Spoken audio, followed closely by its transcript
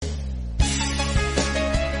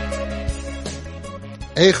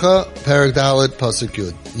EICHAH Perek Dalet Pasuk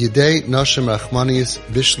Yud. Yidei Noshem Rachmanis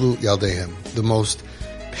Bishlu Yaldehem. The most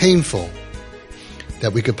painful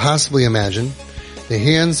that we could possibly imagine. The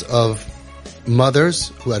hands of mothers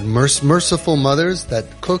who had merciful mothers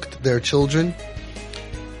that cooked their children.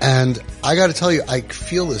 And I got to tell you, I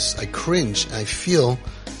feel this. I cringe. I feel,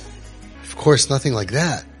 of course, nothing like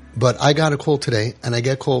that. But I got a call today, and I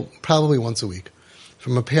get called probably once a week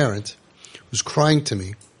from a parent who's crying to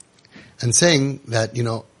me and saying that,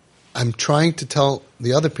 I'm trying to tell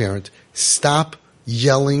the other parent, stop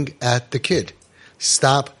yelling at the kid.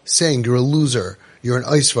 Stop saying you're a loser. You're an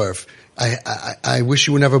eisvarf. I wish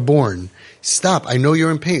you were never born. Stop. I know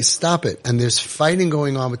you're in pain. Stop it. And there's fighting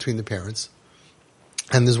going on between the parents.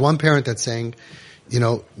 And there's one parent that's saying,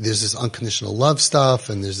 there's this unconditional love stuff,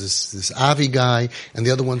 and there's this Avi guy, and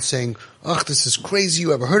the other one's saying, this is crazy,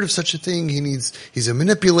 you ever heard of such a thing? He's a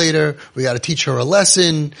manipulator, we gotta teach her a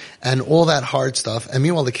lesson, and all that hard stuff. And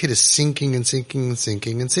meanwhile, the kid is sinking and sinking and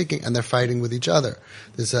sinking and sinking, and they're fighting with each other.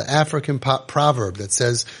 There's an African proverb that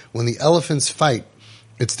says, when the elephants fight,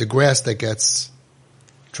 it's the grass that gets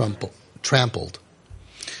trampled.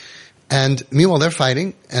 And meanwhile, they're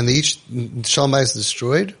fighting, and Shalom Bayis is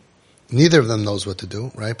destroyed. Neither of them knows what to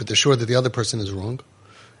do, right? But they're sure that the other person is wrong.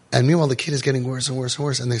 And meanwhile, the kid is getting worse and worse and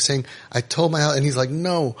worse. And they're saying, I told and he's like,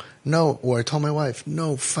 no. Or I told my wife,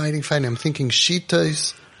 no, fighting. I'm thinking,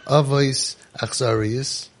 shitais, avos,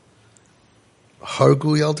 achzariyas,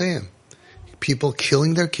 hargu yaldeim. People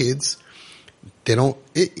killing their kids.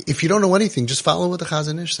 If you don't know anything, just follow what the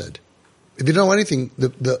Chazon Ish said. If you don't know anything,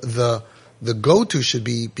 the go-to should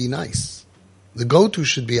be nice. The go-to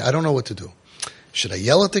should be, I don't know what to do. Should I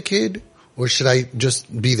yell at the kid, or should I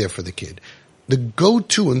just be there for the kid? The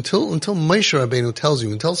go-to, until Moshe Rabbeinu tells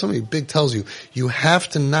you, until somebody big tells you, you have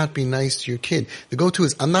to not be nice to your kid. The go-to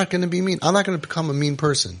is, I'm not going to be mean. I'm not going to become a mean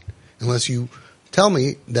person unless you tell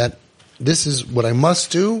me that this is what I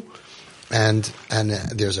must do, and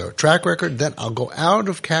there's a track record. Then I'll go out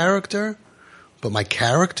of character, but my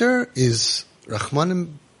character is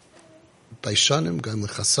Rachmanim, Baishanim, Gam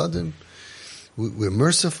Chasadim. We're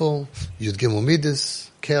merciful. Yud Gimel Midas,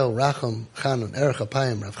 Kel, Racham, Chanun, Erech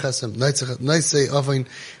Apayim, Rav Chesem, Noisei Avin.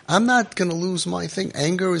 I'm not going to lose my thing.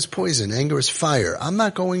 Anger is poison. Anger is fire. I'm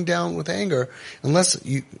not going down with anger unless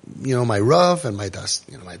my Rav and my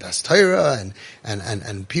Das Torah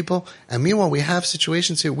and people. And meanwhile, we have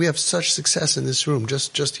situations here. We have such success in this room.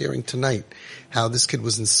 Just hearing tonight how this kid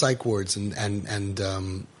was in psych wards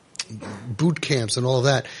and boot camps and all of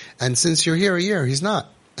that. And since you're here a year, he's not.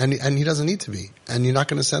 And he doesn't need to be. And you're not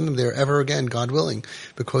going to send him there ever again, God willing,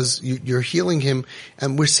 because you're healing him.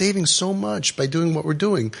 And we're saving so much by doing what we're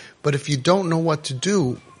doing. But if you don't know what to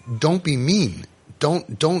do, don't be mean.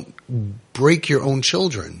 Don't break your own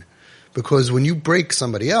children. Because when you break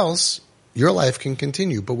somebody else, your life can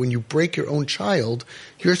continue. But when you break your own child,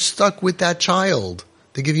 you're stuck with that child.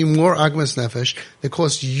 They give you more agmas nefesh. They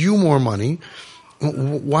cost you more money.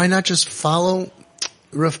 Why not just follow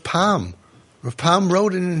Rav Pam? Rav Pam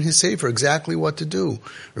wrote in his Sefer exactly what to do.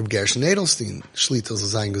 Rav Gershon Edelstein, Shlitel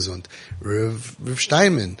Zayin Gesund, Rav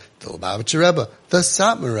Steinman, the Lubavitcher Rebbe, the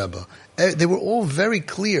Satmar Rebbe. They were all very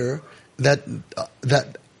clear that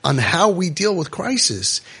on how we deal with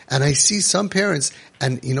crisis. And I see some parents,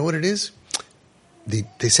 and you know what it is? They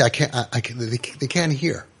say they can't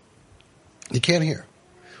hear. They can't hear.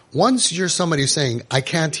 Once you're somebody who's saying, I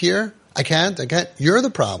can't hear, I can't, you're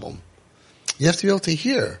the problem. You have to be able to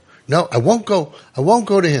hear. No, I won't go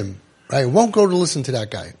to him. Right? I won't go to listen to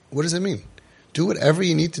that guy. What does it mean? Do whatever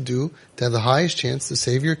you need to do to have the highest chance to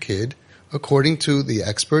save your kid according to the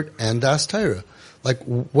expert and Das Torah. Like,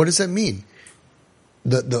 what does that mean?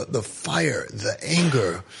 The fire, the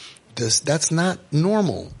anger, that's not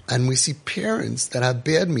normal. And we see parents that have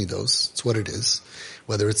bad midos. It's what it is.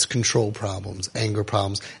 Whether it's control problems, anger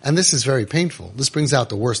problems. And this is very painful. This brings out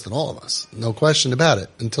the worst in all of us. No question about it.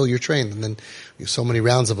 Until you're trained. And then you have so many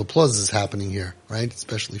rounds of applause is happening here, right?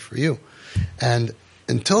 Especially for you. And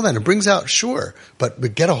until then, it brings out, sure. But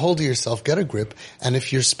get a hold of yourself, get a grip. And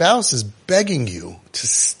if your spouse is begging you to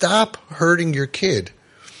stop hurting your kid,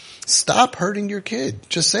 stop hurting your kid.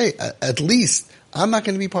 Just say, at least, I'm not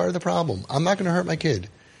going to be part of the problem. I'm not going to hurt my kid.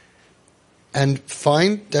 And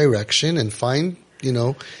find direction and find,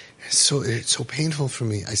 it's so painful for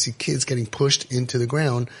me. I see kids getting pushed into the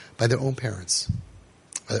ground by their own parents.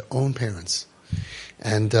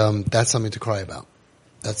 And that's something to cry about.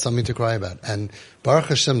 And Baruch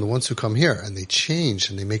Hashem, the ones who come here and they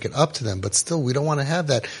change and they make it up to them, but still we don't want to have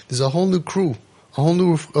that. There's a whole new crew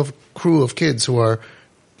of kids who are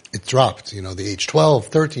it dropped, the age 12,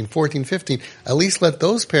 13, 14, 15. At least let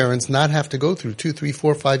those parents not have to go through 2, 3,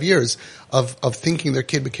 4, 5 years of thinking their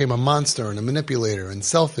kid became a monster and a manipulator and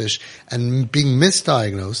selfish and being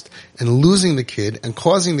misdiagnosed and losing the kid and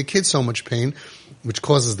causing the kid so much pain, which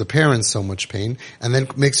causes the parents so much pain, and then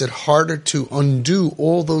makes it harder to undo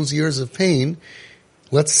all those years of pain.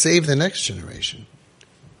 Let's save the next generation.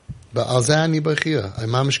 But I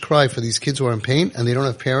mamish cry for these kids who are in pain and they don't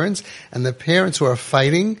have parents, and the parents who are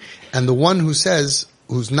fighting, and the one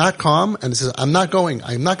who's not calm and says, I'm not going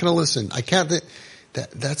to listen, I can't,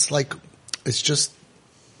 that's like,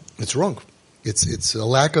 it's wrong. It's a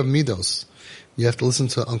lack of midos. You have to listen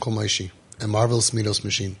to Uncle Maishi, a marvelous midos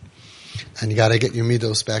machine. And you gotta get your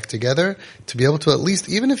midos back together to be able to at least,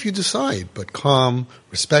 even if you decide, but calm,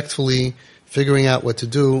 respectfully, figuring out what to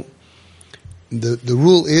do. The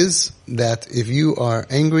rule is that if you are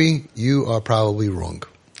angry, you are probably wrong.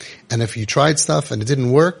 And if you tried stuff and it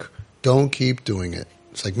didn't work, don't keep doing it.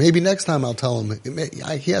 It's like, maybe next time I'll tell him.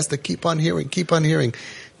 He has to keep on hearing.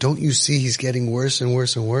 Don't you see he's getting worse and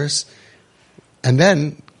worse and worse? And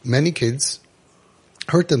then many kids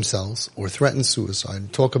hurt themselves or threaten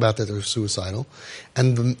suicide, talk about that they're suicidal.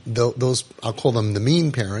 And those, I'll call them the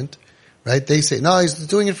mean parent, right? They say, no, he's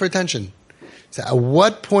doing it for attention. So at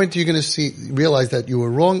what point are you going to realize that you were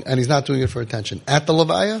wrong and he's not doing it for attention? At the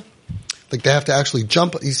Levaya? Like they have to actually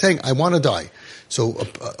jump. He's saying, I want to die. So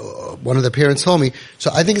one of the parents told me, so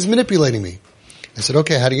I think he's manipulating me. I said,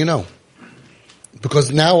 okay, how do you know? Because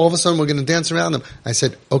now all of a sudden we're going to dance around him. I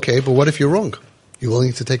said, okay, but what if you're wrong? You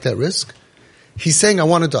willing to take that risk? He's saying, I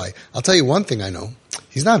want to die. I'll tell you one thing I know.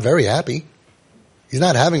 He's not very happy. He's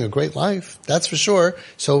not having a great life, that's for sure.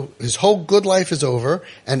 So his whole good life is over,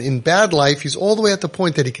 and in bad life, he's all the way at the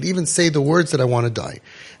point that he could even say the words that I want to die.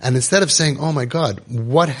 And instead of saying, oh my God,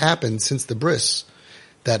 what happened since the bris?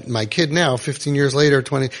 That my kid now, 15 years later,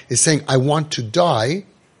 20, is saying, I want to die.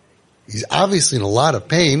 He's obviously in a lot of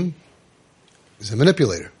pain. He's a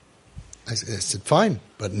manipulator. I said, fine,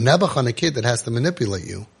 but nebuch on a kid that has to manipulate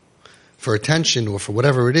you for attention or for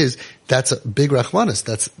whatever it is, that's a big rachmanis.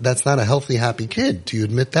 That's not a healthy, happy kid. Do you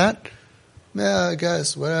admit that? Yeah, I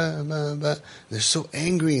guess. They're so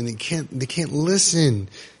angry and they can't listen.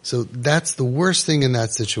 So that's the worst thing in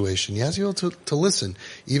that situation. You have to be able to listen,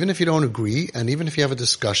 even if you don't agree and even if you have a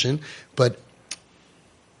discussion, but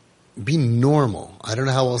be normal. I don't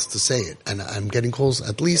know how else to say it. And I'm getting calls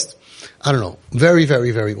at least, I don't know, very,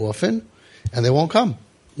 very, very often, and they won't come.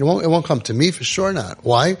 It won't come to me, for sure not.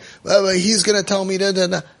 Why? Well, he's going to tell me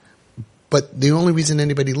that. But the only reason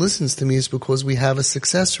anybody listens to me is because we have a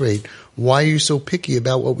success rate. Why are you so picky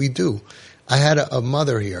about what we do? I had a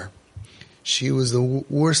mother here. She was the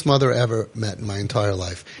worst mother I ever met in my entire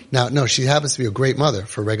life. Now, no, she happens to be a great mother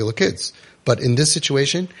for regular kids. But in this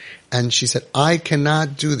situation, and she said, I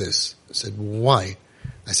cannot do this. I said, why?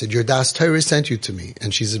 I said, your Das Torah sent you to me.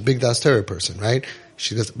 And she's a big Das Torah person, right?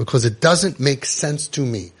 She goes, because it doesn't make sense to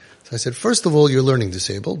me. So I said, first of all, you're learning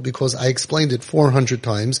disabled because I explained it 400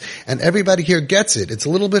 times and everybody here gets it. It's a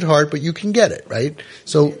little bit hard, but you can get it, right?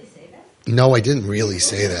 So, no, I didn't really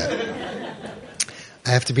say that. I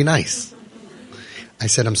have to be nice. I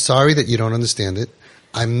said, I'm sorry that you don't understand it.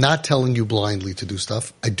 I'm not telling you blindly to do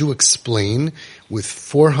stuff. I do explain with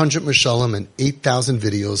 400 mashalim and 8,000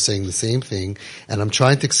 videos saying the same thing. And I'm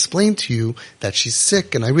trying to explain to you that she's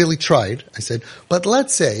sick. And I really tried. I said, but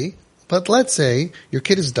let's say your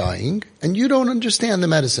kid is dying and you don't understand the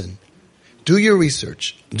medicine. Do your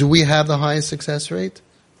research. Do we have the highest success rate?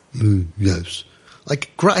 Yes.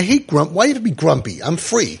 Like, I hate grump. Why do you have to be grumpy? I'm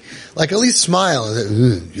free. Like, at least smile.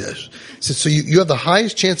 Yes. So you have the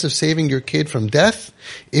highest chance of saving your kid from death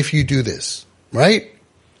if you do this. Right?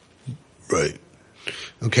 Right.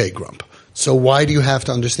 Okay, grump. So why do you have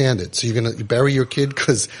to understand it? So you're going to bury your kid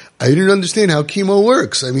because I didn't understand how chemo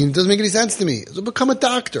works. I mean, it doesn't make any sense to me. So become a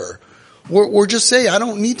doctor. Or just say, I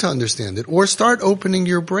don't need to understand it. Or start opening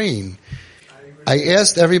your brain. I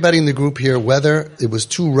asked everybody in the group here whether it was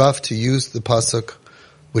too rough to use the pasuk,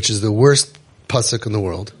 which is the worst pasuk in the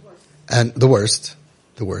world, and the worst.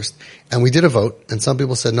 And we did a vote, and some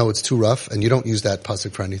people said, no, it's too rough, and you don't use that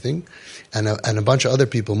pasuk for anything. And a bunch of other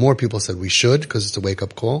people, more people said we should, because it's a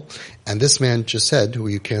wake-up call. And this man just said, who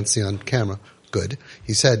you can't see on camera, good,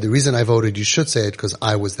 he said, the reason I voted you should say it, because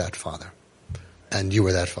I was that father. And you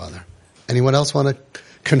were that father. Anyone else want to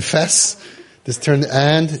confess? This turn,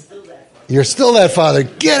 and you're still that father.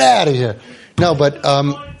 Get out of here. No, but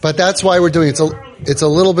that's why we're doing it. It's a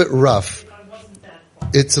little bit rough.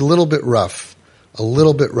 It's a little bit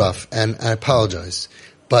rough, and I apologize,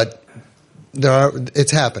 but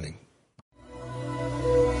it's happening.